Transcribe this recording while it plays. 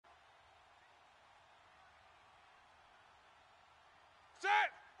Set!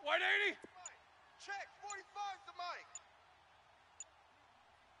 180! Check, 45's the mic.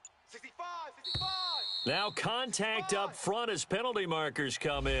 65, 65! Now contact up front as penalty markers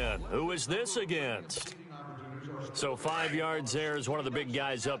come in. Who is this against? So 5 yards there as one of the big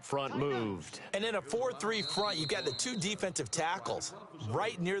guys up front moved. And in a 4-3 front, you've got the 2 defensive tackles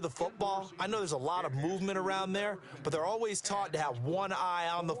right near the football. I know there's a lot of movement around there, but they're always taught to have one eye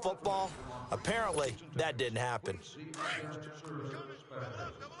on the football. Apparently, that didn't happen. Double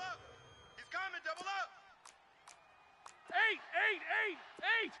up, double up. He's coming, double up. 8, 8, 8,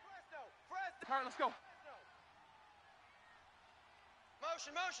 8! All right, let's go.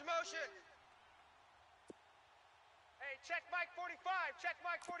 Motion, motion, motion. Hey, check Mike 45. Check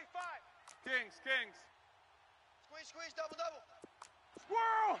Mike 45. Kings, Kings. Squeeze, squeeze, double, double.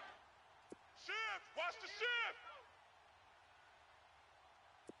 Squirrel! Shift, watch the shift.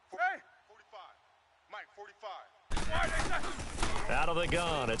 Hey! 45. Mike 45. Out of the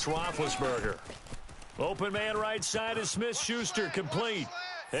gun, it's Roethlisberger. Open man right side is Smith-Schuster, complete.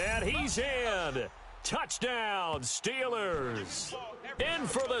 And he's in. Touchdown, Steelers. In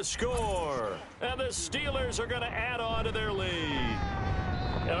for the score. And the Steelers are going to add on to their lead.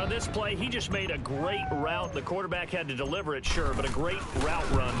 And on this play, he just made a great route. The quarterback had to deliver it, sure, but a great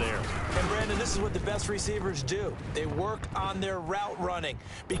route run there. And, Brandon, this is what the best receivers do. They work on their route running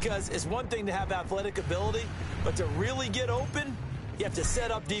because it's one thing to have athletic ability, but to really get open, you have to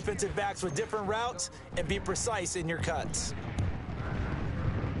set up defensive backs with different routes and be precise in your cuts.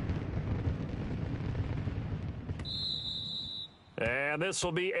 And this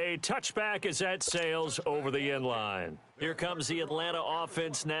will be a touchback as that sails over the end line. Here comes the Atlanta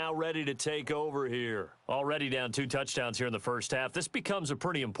offense now ready to take over here. Already down 2 touchdowns here in the first half. This becomes a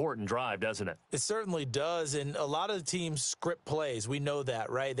pretty important drive, doesn't it? It certainly does, and a lot of the teams script plays. We know that,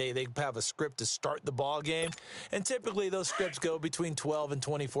 right? They have a script to start the ball game, and typically those scripts go between 12 and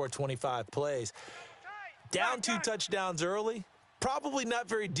 24, 25 plays. Down 2 touchdowns early, probably not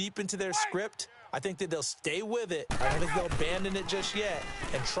very deep into their script. I think that they'll stay with it. I don't think they'll abandon it just yet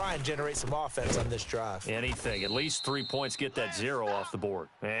and try and generate some offense on this drive. Anything. At least 3 points, get that 0 off the board.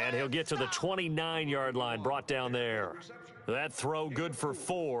 And he'll get to the 29-yard line, brought down there. That throw good for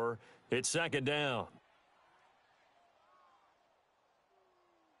 4. It's second down.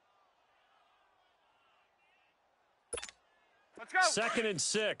 Let's go! 2nd and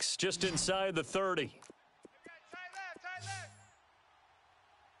 6, just inside the 30.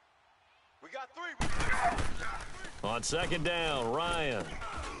 We got 3. On second down, Ryan.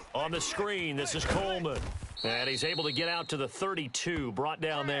 On the screen, this is Coleman. And he's able to get out to the 32, brought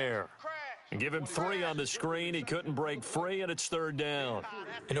down there. And give him 3 on the screen. He couldn't break free, and it's 3rd down.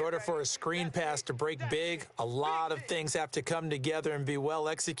 In order for a screen pass to break big, a lot of things have to come together and be well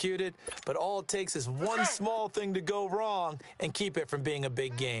executed. But all it takes is one small thing to go wrong and keep it from being a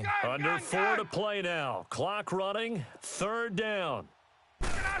big gain. Under 4 to play now. Clock running, 3rd down.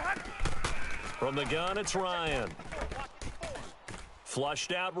 From the gun, it's Ryan.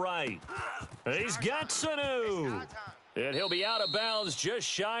 Flushed out right. He's got Sanu. And he'll be out of bounds just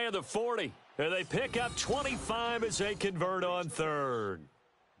shy of the 40. And they pick up 25 as they convert on 3rd.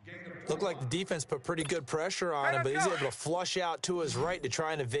 Looked like the defense put pretty good pressure on him, but he's able to flush out to his right to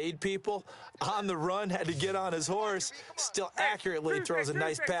try and evade people. On the run, had to get on his horse. Still accurately throws a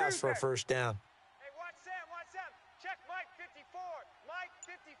nice pass for a 1st down. Hey, watch Sam. Check Mike 54. Mike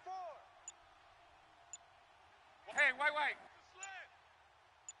 54. Hey, wait.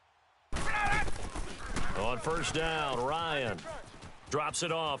 On 1st down, Ryan drops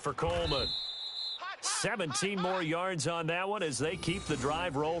it off for Coleman. 17 more yards on that one as they keep the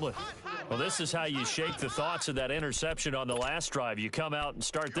drive rolling. Well, this is how you shake the thoughts of that interception on the last drive. You come out and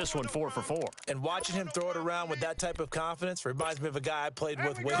start this one 4 for 4. And watching him throw it around with that type of confidence reminds me of a guy I played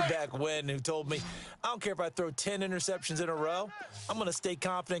with way back when who told me, I don't care if I throw 10 interceptions in a row. I'm going to stay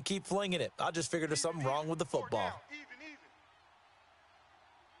confident, keep flinging it. I just figured there's something wrong with the football.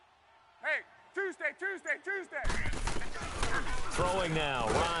 Hey, Tuesday. Throwing now,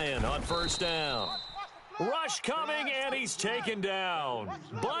 Ryan on 1st down. Rush coming, and he's taken down.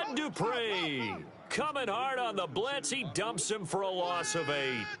 Bud Dupree coming hard on the blitz. He dumps him for a loss of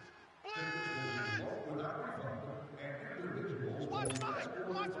 8.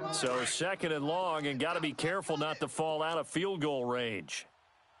 So 2nd and long, and got to be careful not to fall out of field goal range.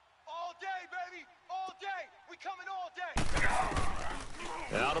 All day, baby. All day. We coming all day.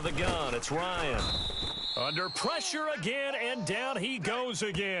 Out of the gun, it's Ryan. Under pressure again, and down he goes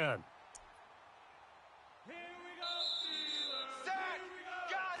again. Sack.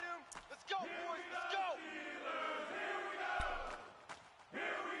 Got him. Let's go, boys. Let's go.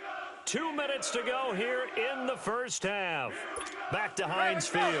 2 minutes to go here in the first half. Back to Heinz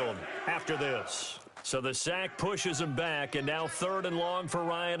Field after this. So the sack pushes him back, and now 3rd and long for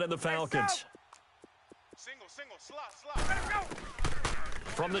Ryan and the Falcons. Single, slot.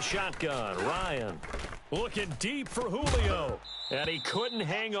 From the shotgun, Ryan looking deep for Julio, and he couldn't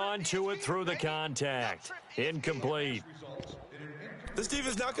hang on to it through the contact. Incomplete. This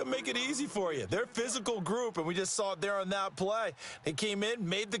defense is not going to make it easy for you. They're a physical group, and we just saw it there on that play. They came in,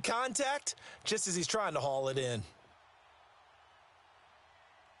 made the contact, just as he's trying to haul it in.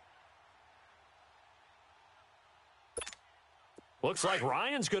 Looks like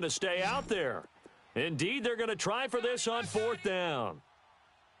Ryan's going to stay out there. Indeed, they're going to try for this on 4th down.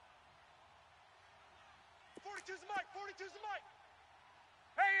 42's the mic. 42's the mic.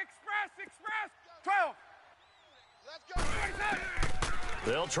 Hey, express. 12. Let's go.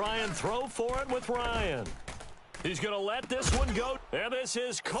 They'll try and throw for it with Ryan. He's going to let this one go. And this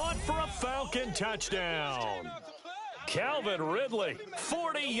is caught for a Falcon touchdown. Calvin Ridley,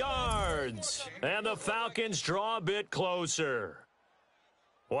 40 yards. And the Falcons draw a bit closer.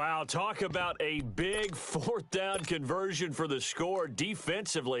 Wow, talk about a big 4th down conversion for the score.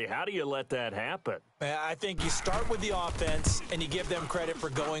 Defensively, how do you let that happen? I think you start with the offense, and you give them credit for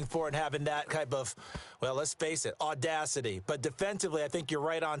going for it and having that type of, well, let's face it, audacity. But defensively, I think you're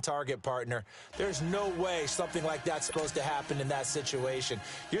right on target, partner. There's no way something like that's supposed to happen in that situation.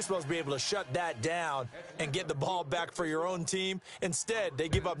 You're supposed to be able to shut that down and get the ball back for your own team. Instead, they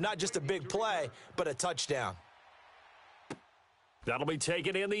give up not just a big play, but a touchdown. That'll be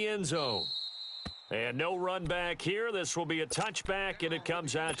taken in the end zone. And no run back here. This will be a touchback, and it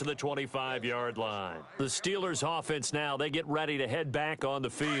comes out to the 25-yard line. The Steelers' offense now, they get ready to head back on the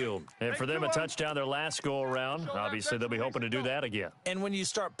field. And for them, a touchdown their last go-around. Obviously, they'll be hoping to do that again. And when you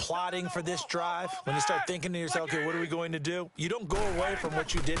start plotting for this drive, when you start thinking to yourself, okay, what are we going to do? You don't go away from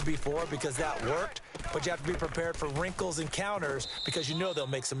what you did before because that worked, but you have to be prepared for wrinkles and counters because you know they'll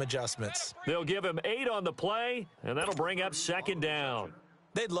make some adjustments. They'll give him 8 on the play, and that'll bring up 2nd down.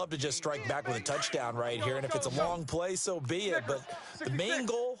 They'd love to just strike back with a touchdown right here, and if it's a long play, so be it. But the main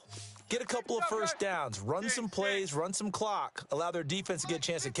goal, get a couple of first downs, run some plays, run some clock, allow their defense to get a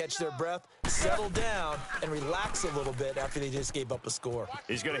chance to catch their breath, settle down, and relax a little bit after they just gave up a score.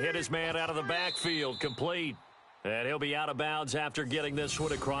 He's going to hit his man out of the backfield, complete. And he'll be out of bounds after getting this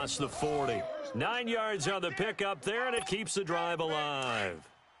one across the 40. 9 yards on the pickup there, and it keeps the drive alive.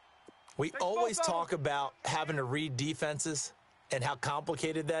 We always talk about having to read defenses and how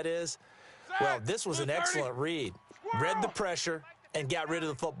complicated that is. Well, this was an excellent read. Read the pressure and got rid of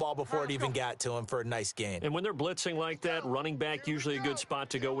the football before it even got to him for a nice gain. And when they're blitzing like that, running back usually a good spot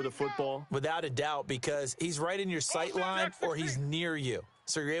to go with the football? Without a doubt, because he's right in your sight line or he's near you.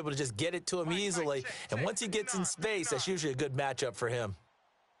 So you're able to just get it to him easily. And once he gets in space, that's usually a good matchup for him.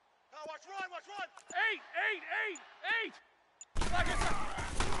 Watch run. 8.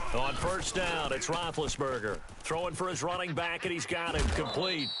 On 1st down, it's Roethlisberger. Throwing for his running back, and he's got him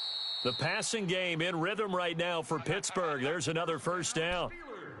complete. The passing game in rhythm right now for Pittsburgh. There's another 1st down.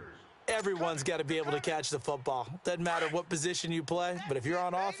 Everyone's got to be able to catch the football. Doesn't matter what position you play, but if you're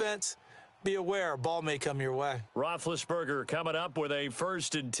on offense, be aware a ball may come your way. Roethlisberger coming up with a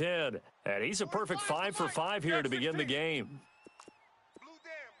 1st and 10. And he's a perfect 5 for 5 here to begin the game. Blue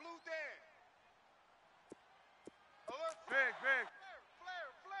Dan. Alert. Big.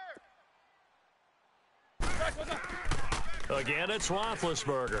 Again, it's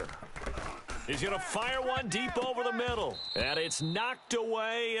Roethlisberger. He's going to fire one deep over the middle. And it's knocked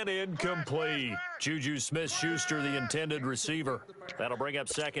away and incomplete. Juju Smith-Schuster, the intended receiver. That'll bring up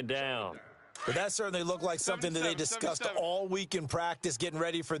 2nd down. But that certainly looked like something that they discussed all week in practice, getting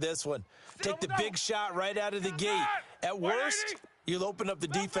ready for this one. Take the big shot right out of the gate. At worst, you'll open up the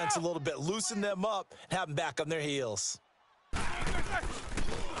defense a little bit, loosen them up, and have them back on their heels.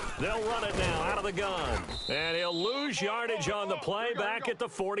 They'll run it now out of the gun. And he'll lose yardage on the play back at the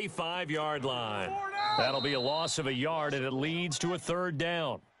 45-yard line. That'll be a loss of a yard, and it leads to a 3rd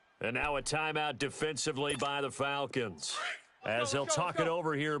down. And now a timeout defensively by the Falcons, as they'll talk it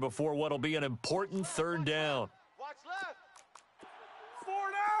over here before what'll be an important 3rd down. Watch left. 4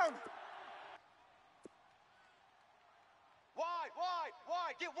 down. Wide.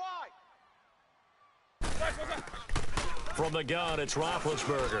 Get wide. From the gun, it's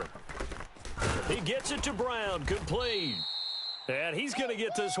Roethlisberger. He gets it to Brown, complete. And he's going to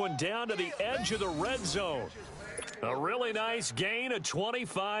get this one down to the edge of the red zone. A really nice gain of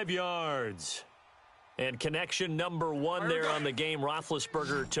 25 yards. And connection number 1 there on the game,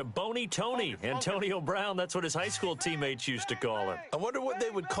 Roethlisberger to Boney Tony. Antonio Brown, that's what his high school teammates used to call him. I wonder what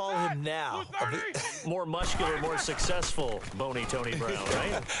they would call him now. More muscular, more successful Boney Tony Brown,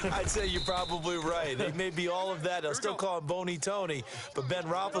 right? I'd say you're probably right. They may be all of that. They'll still call him Boney Tony, but Ben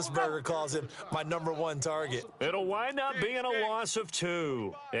Roethlisberger calls him my number 1 target. It'll wind up being a loss of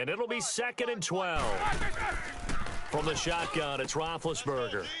 2, and it'll be 2nd and 12. From the shotgun, it's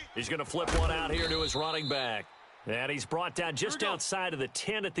Roethlisberger. He's going to flip one out here to his running back. And he's brought down just outside of the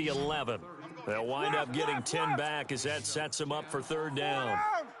 10 at the 11. They'll wind up getting 10 back as that sets him up for 3rd down.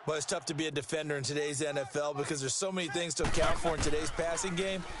 Well, it's tough to be a defender in today's NFL because there's so many things to account for in today's passing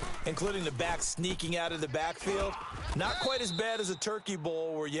game, including the back sneaking out of the backfield. Not quite as bad as a turkey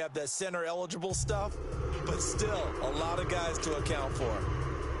bowl where you have that center-eligible stuff, but still a lot of guys to account for.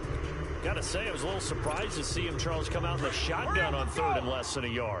 Got to say, I was a little surprised to see him, Charles, come out in the shotgun on 3rd and less than a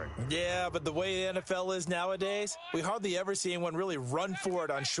yard. Yeah, but the way the NFL is nowadays, we hardly ever see anyone really run for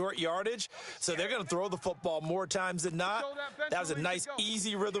it on short yardage, so they're going to throw the football more times than not. That was a nice,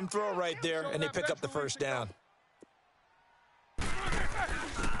 easy rhythm throw right there, and they pick up the 1st down.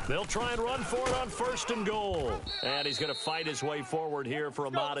 They'll try and run for it on 1st and goal. And he's going to fight his way forward here for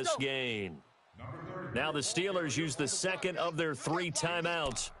a modest gain. Now the Steelers use the 2nd of their 3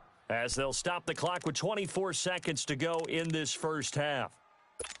 timeouts, as they'll stop the clock with 24 seconds to go in this first half.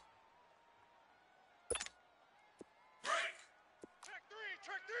 Check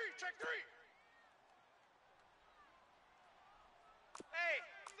three. Hey,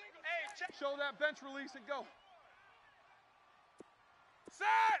 check. Show that bench release and go. Set!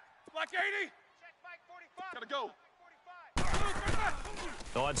 Black 80! Check Mike 45. Gotta go.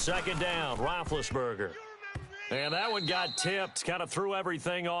 45. On 2nd down, Roethlisberger. And that one got tipped, kind of threw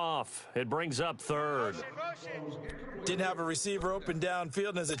everything off. It brings up 3rd. Didn't have a receiver open downfield,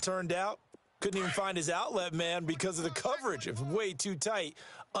 and as it turned out, couldn't even find his outlet man because of the coverage. It was way too tight,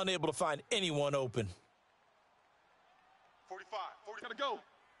 unable to find anyone open. 45. Gotta go.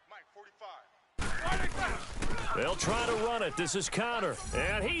 Mike 45. They'll try to run it. This is Connor,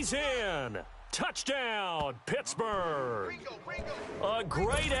 and he's in. Touchdown, Pittsburgh. A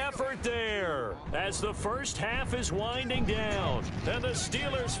great effort there as the first half is winding down, and the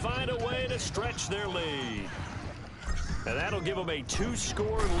Steelers find a way to stretch their lead. And that'll give them a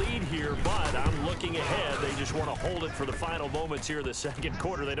 2-score lead here, but I'm looking ahead. They just want to hold it for the final moments here in the 2nd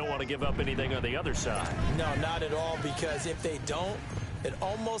quarter. They don't want to give up anything on the other side. No, not at all, because if they don't, it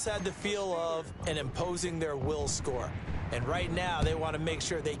almost had the feel of an imposing their will score. And right now, they want to make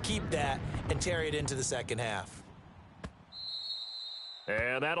sure they keep that and carry it into the 2nd half.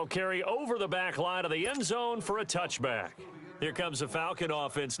 And that'll carry over the back line of the end zone for a touchback. Here comes the Falcon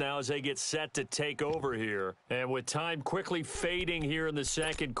offense now as they get set to take over here. And with time quickly fading here in the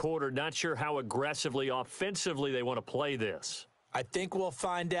 2nd quarter, not sure how aggressively, offensively they want to play this. I think we'll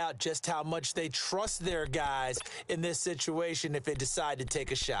find out just how much they trust their guys in this situation if they decide to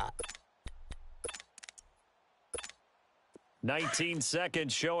take a shot. 19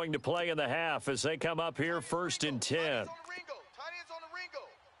 seconds showing to play in the half as they come up here 1st and 10. Tight ends on the Ringo.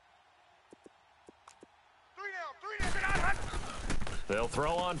 3 down. They'll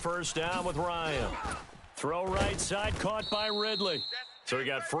throw on 1st down with Ryan. Throw right side, caught by Ridley. So he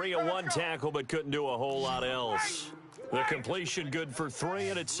got free of 1 tackle but couldn't do a whole lot else. The completion good for 3,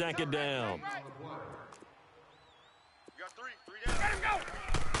 and it's 2nd down. You got 3 down.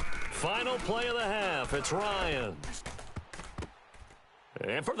 Final play of the half, it's Ryan.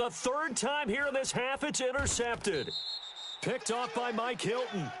 And for the 3rd time here in this half, it's intercepted. Picked off by Mike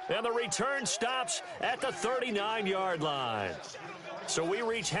Hilton. And the return stops at the 39-yard line. So we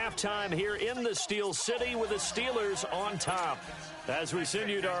reach halftime here in the Steel City with the Steelers on top. As we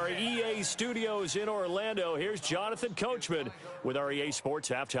send you to our EA studios in Orlando, here's Jonathan Coachman with our EA Sports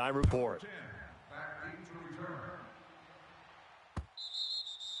Halftime Report.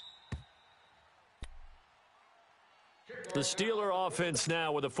 The Steeler offense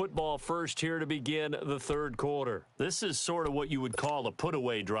now with a football first here to begin the 3rd quarter. This is sort of what you would call a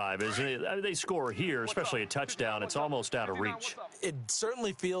put-away drive, isn't it? I mean, they score here, especially a touchdown. It's almost out of reach. It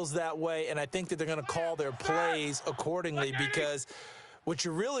certainly feels that way, and I think that they're going to call their plays accordingly because what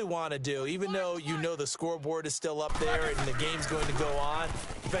you really want to do, even though you know the scoreboard is still up there and the game's going to go on,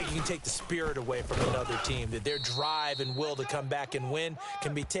 in fact, you can take the spirit away from another team, that their drive and will to come back and win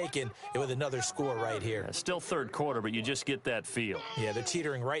can be taken with another score right here. It's still 3rd quarter, but you just get that feel. Yeah, they're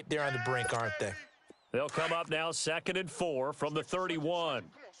teetering right there on the brink, aren't they? They'll come up now 2nd and 4 from the 31.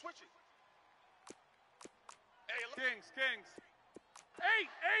 Come on, switch it. Kings.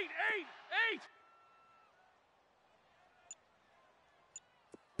 8.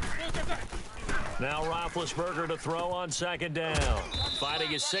 Now Roethlisberger to throw on second down. Finding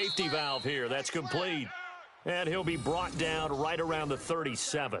his safety valve here. That's complete. And he'll be brought down right around the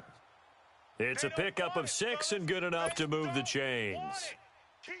 37. It's a pickup of 6 and good enough to move the chains.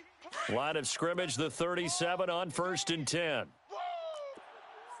 Line of scrimmage, the 37 on 1st and 10.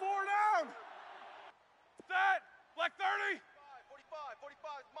 4 down. Set. Black 30.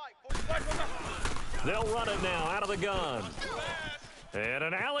 45 is Mike. They'll run it now out of the gun. And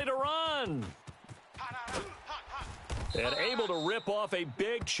an alley to run. And able to rip off a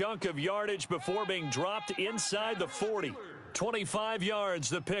big chunk of yardage before being dropped inside the 40. 25 yards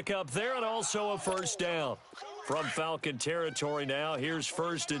the pickup there, and also a first down. From Falcon territory now, here's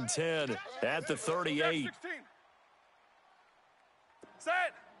 1st and 10 at the 38. Set.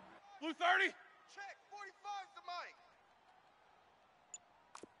 Blue 30. Check. 45 is Mike.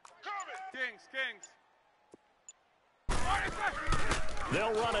 Kings.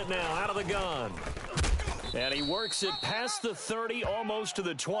 They'll run it now out of the gun. And he works it past the 30, almost to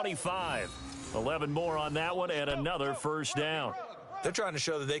the 25. 11 more on that one, and another first down. They're trying to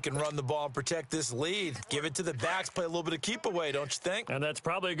show that they can run the ball and protect this lead. Give it to the backs, play a little bit of keep away, don't you think? And that's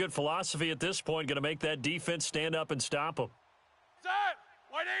probably a good philosophy at this point, going to make that defense stand up and stop them. Set.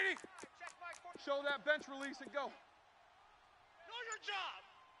 White 80. Show that bench release and go. Know your job.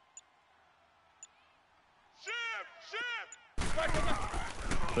 Ship.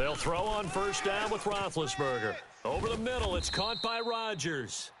 They'll throw on first down with Roethlisberger. Over the middle, it's caught by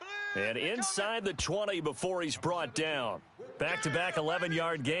Rodgers. And inside the 20 before he's brought down. Back-to-back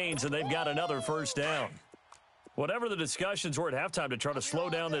 11-yard gains, and they've got another first down. Whatever the discussions were at halftime to try to slow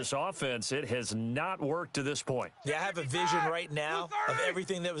down this offense, it has not worked to this point. Yeah, I have a vision right now of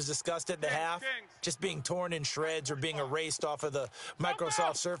everything that was discussed at the half just being torn in shreds or being erased off of the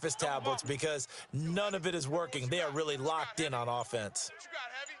Microsoft Surface tablets because none of it is working. They are really locked in on offense.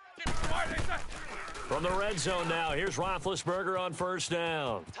 From the red zone now, here's Roethlisberger on first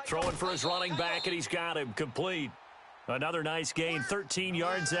down. Throwing for his running back, and he's got him complete. Another nice gain, 13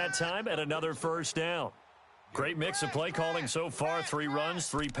 yards that time, and another first down. Great mix of play calling so far. 3 runs,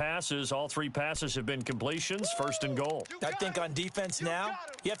 3 passes. All 3 passes have been completions. 1st and goal. I think on defense now,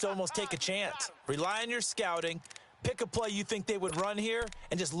 you have to almost take a chance. Rely on your scouting. Pick a play you think they would run here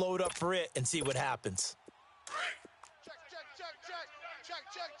and just load up for it and see what happens.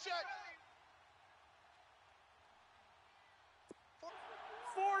 Check.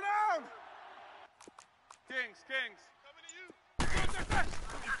 4 down. Kings.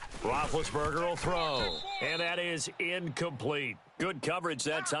 Roethlisberger will throw, and that is incomplete. Good coverage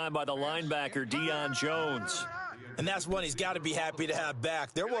that time by the linebacker, Deion Jones. And that's one he's got to be happy to have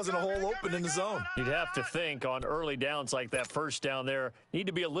back. There wasn't a hole open in the zone. You'd have to think on early downs like that first down there, need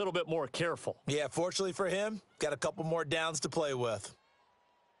to be a little bit more careful. Yeah, fortunately for him, got a couple more downs to play with.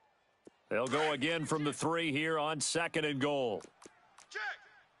 They'll go again from the 3 here on 2nd and goal. Check.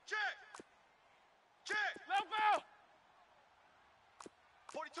 Low ball.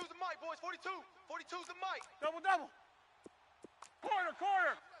 42's a Mike, boys. 42's a Mike. Double. Corner.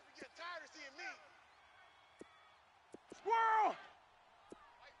 You get tired of seeing me. Squirrel.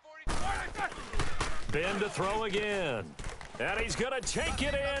 Ben to throw again. And he's going to take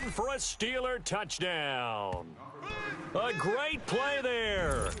it in for a Steeler touchdown. A great play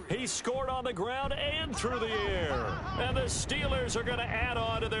there. He scored on the ground and through the air. And the Steelers are going to add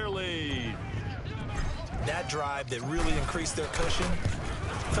on to their lead. That drive that really increased their cushion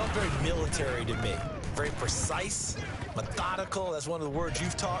felt very military to me. Very precise, methodical. That's one of the words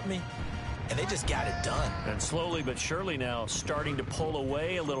you've taught me. And they just got it done. And slowly but surely now starting to pull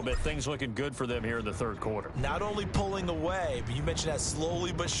away a little bit. Things looking good for them here in the 3rd quarter. Not only pulling away, but you mentioned that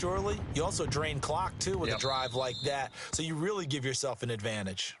slowly but surely. You also drain clock, too, with a drive like that. So you really give yourself an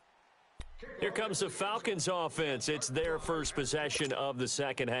advantage. Here comes the Falcons offense. It's their first possession of the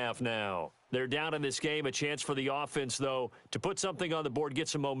second half now. They're down in this game. A chance for the offense, though, to put something on the board, get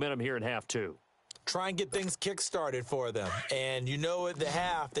some momentum here in half 2. Try and get things kick-started for them. And you know at the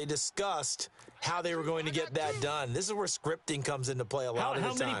half, they discussed how they were going to get that done. This is where scripting comes into play a lot of the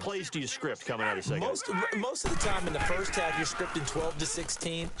time. How many plays do you script coming out of the second? Most of the time in the first half, you're scripting 12 to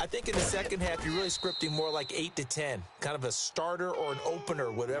 16. I think in the second half, you're really scripting more like 8 to 10. Kind of a starter or an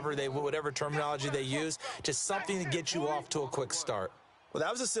opener, whatever terminology they use. Just something to get you off to a quick start. Well,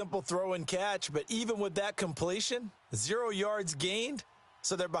 that was a simple throw and catch, but even with that completion, 0 yards gained.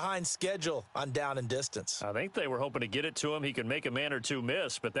 So they're behind schedule on down and distance. I think they were hoping to get it to him. He could make a man or two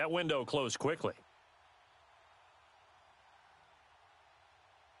miss, but that window closed quickly.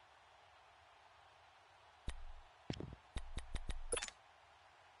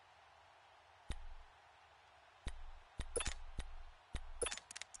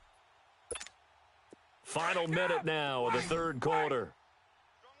 Final minute now of the third quarter.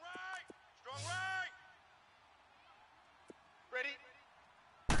 Strong right. Ready?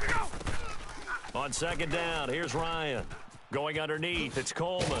 On second down, here's Ryan. Going underneath, it's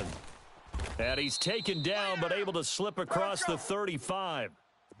Coleman. And he's taken down, but able to slip across the 35.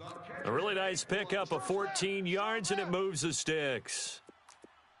 A really nice pickup of 14 yards, and it moves the sticks.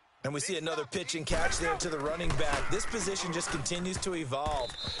 And we see another pitch and catch there to the running back. This position just continues to evolve.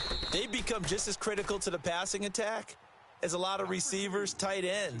 They become just as critical to the passing attack as a lot of receivers, tight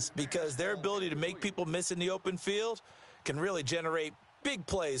ends, because their ability to make people miss in the open field can really generate big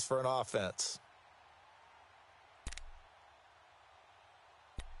plays for an offense.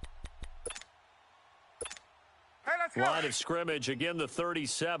 Hey, let's go. Line of scrimmage, again the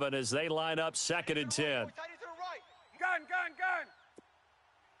 37 as they line up 2nd and 10. Tight to the right. Gun.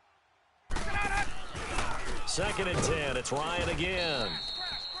 2nd and 10, it's Ryan again.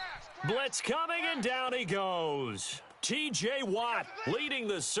 Blitz coming, and down he goes. T.J. Watt leading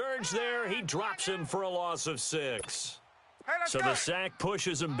the surge there. He drops him for a loss of 6. Hey, let's So go. the sack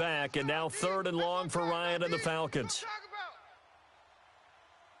pushes him back, and now 3rd and long for Ryan and the Falcons.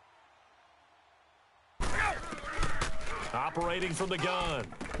 Operating from the gun.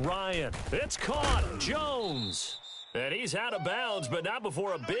 Ryan, it's caught. Jones. And he's out of bounds, but not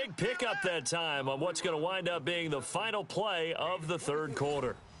before a big pickup that time on what's going to wind up being the final play of the third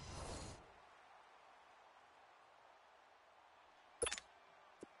quarter.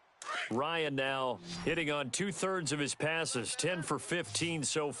 Ryan now hitting on 2/3 of his passes, 10 for 15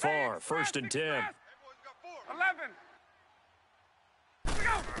 so far. 1st and 10. 11. Let's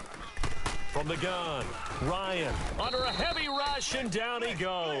go. From the gun, Ryan under a heavy rush, and down he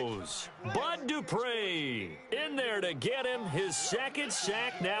goes. Bud Dupree in there to get him his 2nd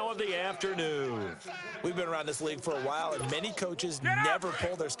sack now of the afternoon. We've been around this league for a while, and many coaches never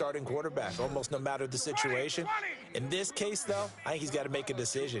pull their starting quarterback, almost no matter the situation. In this case, though, I think he's got to make a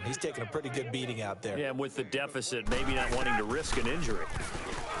decision. He's taking a pretty good beating out there. Yeah, and with the deficit, maybe not wanting to risk an injury.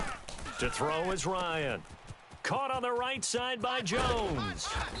 To throw is Ryan. Caught on the right side by Jones.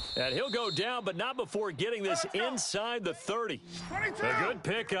 And he'll go down, but not before getting this inside the 30. 22. A good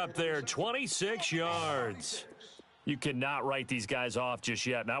pickup there, 26 yards. You cannot write these guys off just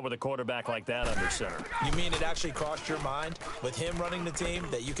yet, not with a quarterback like that under center. You mean it actually crossed your mind with him running the team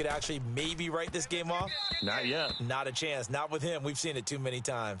that you could actually maybe write this game off? Not yet. Not a chance. Not with him. We've seen it too many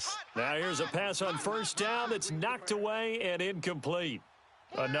times. Now here's a pass on 1st down that's knocked away and incomplete.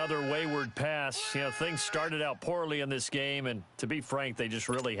 Another wayward pass. You know, things started out poorly in this game, and to be frank, they just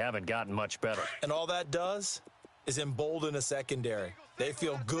really haven't gotten much better. And all that does is embolden a secondary. They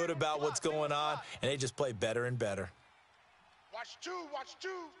feel good about what's going on, and they just play better and better. Watch two.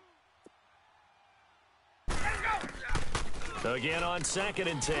 Again on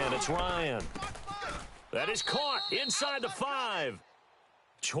 2nd and 10, it's Ryan. That is caught inside the 5.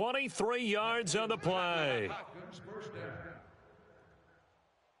 23 yards on the play.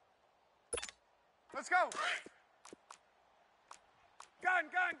 Let's go. Gun.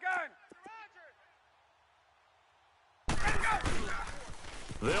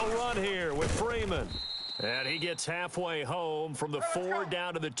 They'll run here with Freeman. And he gets halfway home from the 4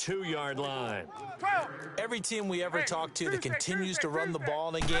 down to the 2-yard line. 12. Every team we ever talk to that continues to run the ball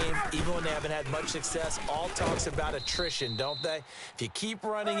in a game, even when they haven't had much success, all talks about attrition, don't they? If you keep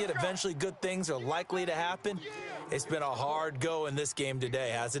running it, eventually good things are likely to happen. It's been a hard go in this game today,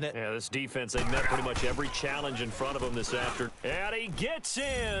 hasn't it? Yeah, this defense, they met pretty much every challenge in front of them this afternoon. And he gets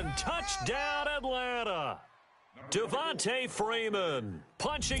in. Touchdown, Atlanta. Devontae Freeman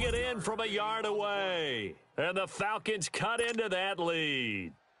punching it in from a yard away. And the Falcons cut into that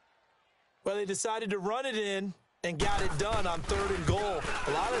lead. Well, they decided to run it in and got it done on 3rd and goal.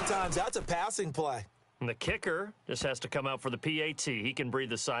 A lot of times, that's a passing play. And the kicker just has to come out for the PAT. He can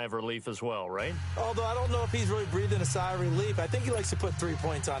breathe a sigh of relief as well, right? Although I don't know if he's really breathing a sigh of relief. I think he likes to put 3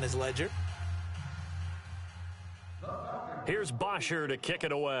 points on his ledger. Here's Bosher to kick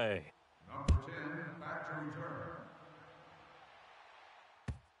it away. Number 10, back to return.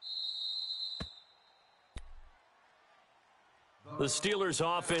 The Steelers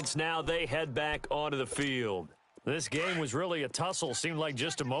offense now, they head back onto the field. This game was really a tussle, seemed like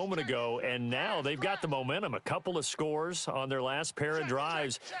just a moment ago, and now they've got the momentum. A couple of scores on their last pair of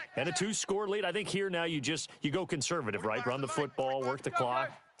drives and a 2-score lead. I think here now you go conservative, right? Run the football, work the clock,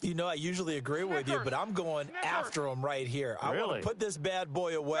 You know, I usually agree with you, but I'm going after him right here. I want Really? to put this bad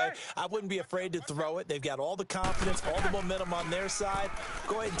boy away. I wouldn't be afraid to throw it. They've got all the confidence, all the momentum on their side.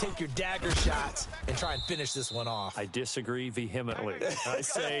 Go ahead and take your dagger shots and try and finish this one off. I disagree vehemently. I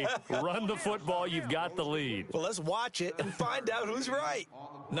say run the football. You've got the lead. Well, let's watch it and find out who's right.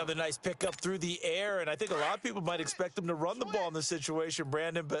 Another nice pickup through the air, and I think a lot of people might expect them to run the ball in this situation,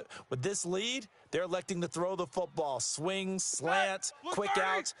 Brandon, but with this lead, they're electing to throw the football. Swings, slants, quick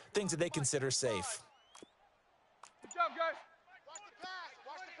outs, things that they consider safe. Good job, guys. Watch the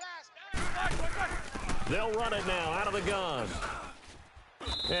pass. They'll run it now out of the gun.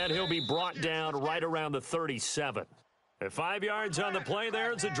 And he'll be brought down right around the 37. At 5 yards on the play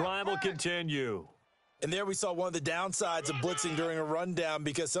there as the drive will continue. And there we saw one of the downsides of blitzing during a rundown,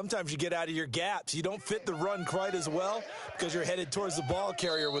 because sometimes you get out of your gaps. You don't fit the run quite as well because you're headed towards the ball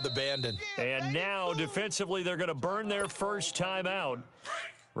carrier with abandon. And now defensively they're going to burn their first timeout.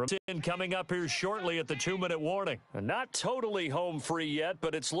 Coming up here shortly at the 2-minute warning. And not totally home free yet,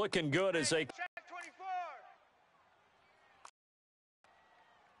 but it's looking good as they... Check 24.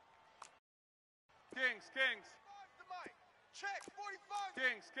 Kings. The mic. Check 45.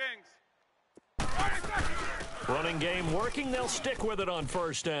 Kings. Running game working. They'll stick with it on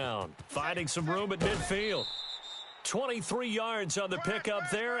first down. Finding some room at midfield. 23 yards on the pickup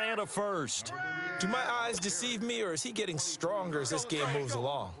there and a first. Do my eyes deceive me, or is he getting stronger as this game moves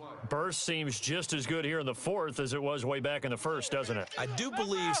along? Burst seems just as good here in the fourth as it was way back in the first, doesn't it? I do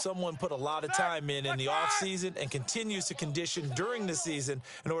believe someone put a lot of time in the offseason and continues to condition during the season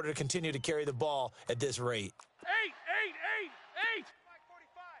in order to continue to carry the ball at this rate. Eight.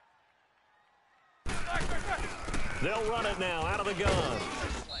 They'll run it now out of the gun.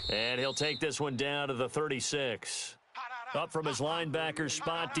 And he'll take this one down to the 36. Up from his linebacker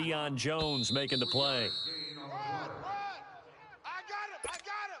spot, Deion Jones making the play. I got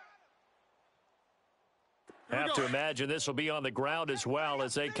him. Have to imagine this will be on the ground as well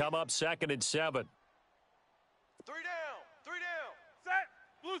as they come up 2nd and 7. 3 down. Set.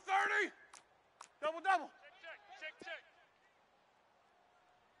 Blue 30. Double. Check.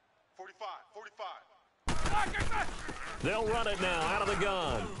 45. They'll run it now out of the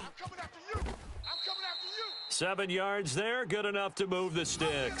gun. I'm coming after you. 7 yards there, good enough to move the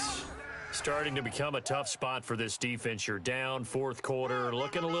sticks. Starting to become a tough spot for this defense. You're down fourth quarter,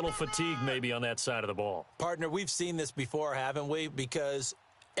 looking a little fatigued maybe on that side of the ball. Partner, we've seen this before, haven't we? Because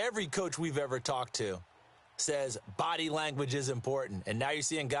every coach we've ever talked to says body language is important. And now you're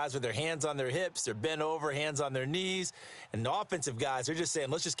seeing guys with their hands on their hips, they're bent over, hands on their knees. And the offensive guys, they're just saying,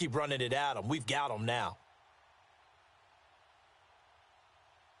 let's just keep running it at them. We've got them now.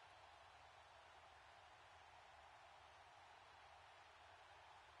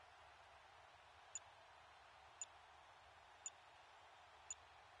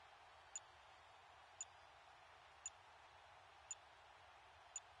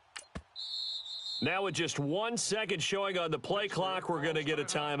 Now with just 1 second showing on the play clock, we're going to get a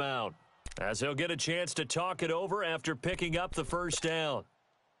timeout, as he'll get a chance to talk it over after picking up the first down.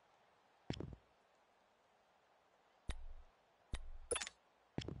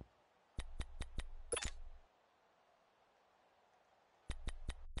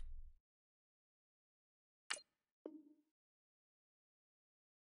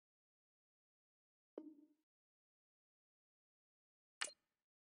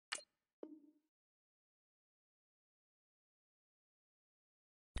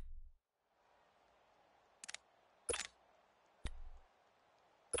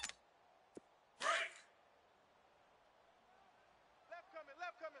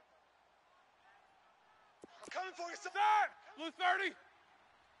 Left coming. I'm coming for you, sir. Set. Blue 30.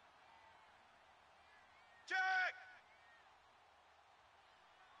 Check.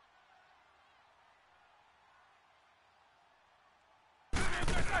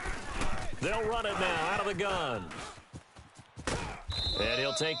 They'll run it now out of the gun. And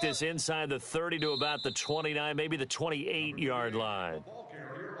he'll take this inside the 30 to about the 29, maybe the 28-yard line.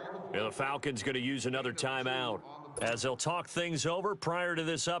 And the Falcons going to use another timeout, as they'll talk things over prior to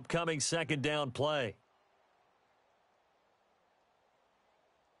this upcoming second down play.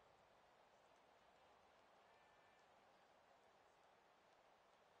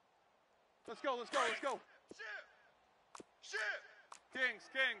 Let's go. Shit. Kings.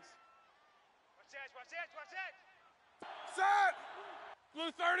 Watch that. Set.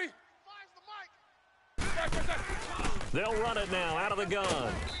 Blue 30. Fires the mic. They'll run it now out of the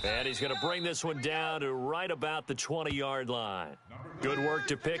gun. And he's going to bring this one down to right about the 20-yard line. Good work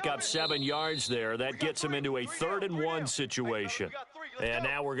to pick up 7 yards there. That gets him into a 3rd and 1 situation. And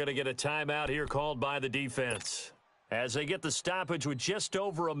now we're going to get a timeout here called by the defense. as they get the stoppage with just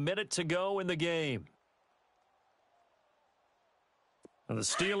over a minute to go in the game. And the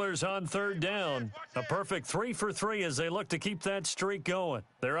Steelers on third down. A perfect 3 for 3 as they look to keep that streak going.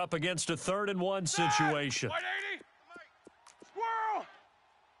 They're up against a 3rd and 1 situation. 180. Squirrel.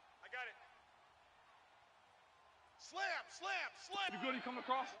 I got it. Slam. You good? You coming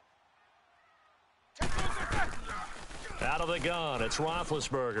across? Out of the gun, it's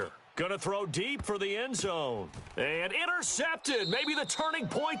Roethlisberger. Going to throw deep for the end zone. And intercepted. Maybe the turning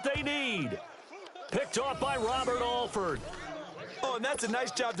point they need. Picked off by Robert Alford. Oh, and that's a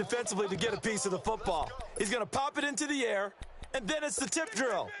nice job defensively to get a piece of the football. He's going to pop it into the air, and then it's the tip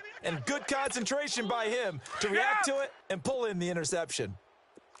drill. And good concentration by him to react to it and pull in the interception.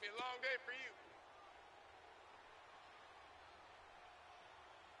 It's been a long day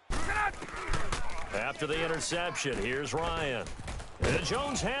for you. After the interception, here's Ryan. And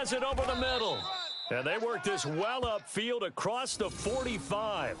Jones has it over the middle. And they work this well upfield across the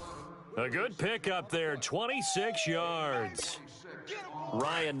 45. A good pickup there, 26 yards.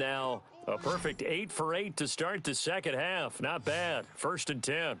 Ryan now a perfect 8 for 8 to start the second half. Not bad. 1st and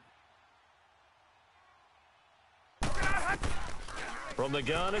 10. From the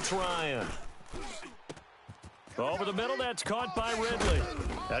gun, it's Ryan. Over the middle, that's caught by Ridley.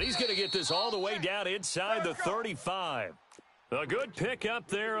 And he's going to get this all the way down inside the 35. A good pickup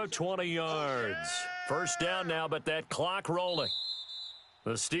there of 20 yards. 1st down now, but that clock rolling.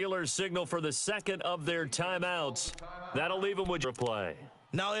 The Steelers signal for the second of their timeouts. That'll leave them with your play.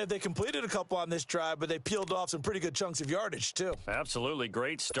 Not only have they completed a couple on this drive, but they peeled off some pretty good chunks of yardage, too. Absolutely.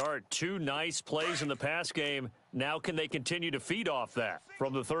 Great start. 2 nice plays in the pass game. Now can they continue to feed off that?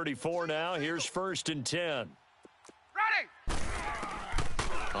 From the 34 now, here's 1st and 10. Ready.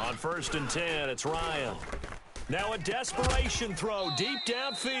 On 1st and 10, it's Ryan. Now a desperation throw deep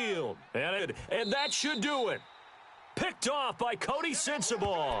downfield. And that should do it. Picked off by Cody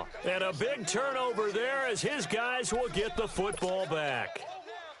Sensabaugh. And a big turnover there as his guys will get the football back.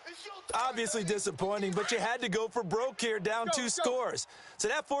 Obviously disappointing, but you had to go for broke here, down 2 scores. So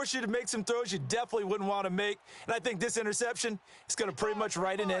that forced you to make some throws you definitely wouldn't want to make. And I think this interception is going to pretty much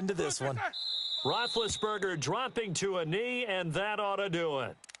write an end to this one. Roethlisberger dropping to a knee, and that ought to do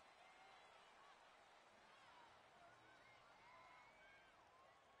it.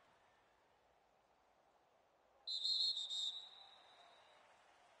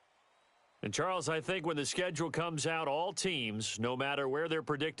 And, Charles, I think when the schedule comes out, all teams, no matter where they're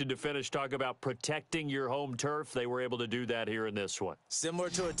predicted to finish, talk about protecting your home turf. They were able to do that here in this one. Similar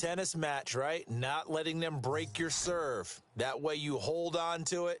to a tennis match, right? Not letting them break your serve. That way you hold on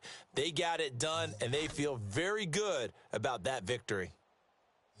to it. They got it done, and they feel very good about that victory.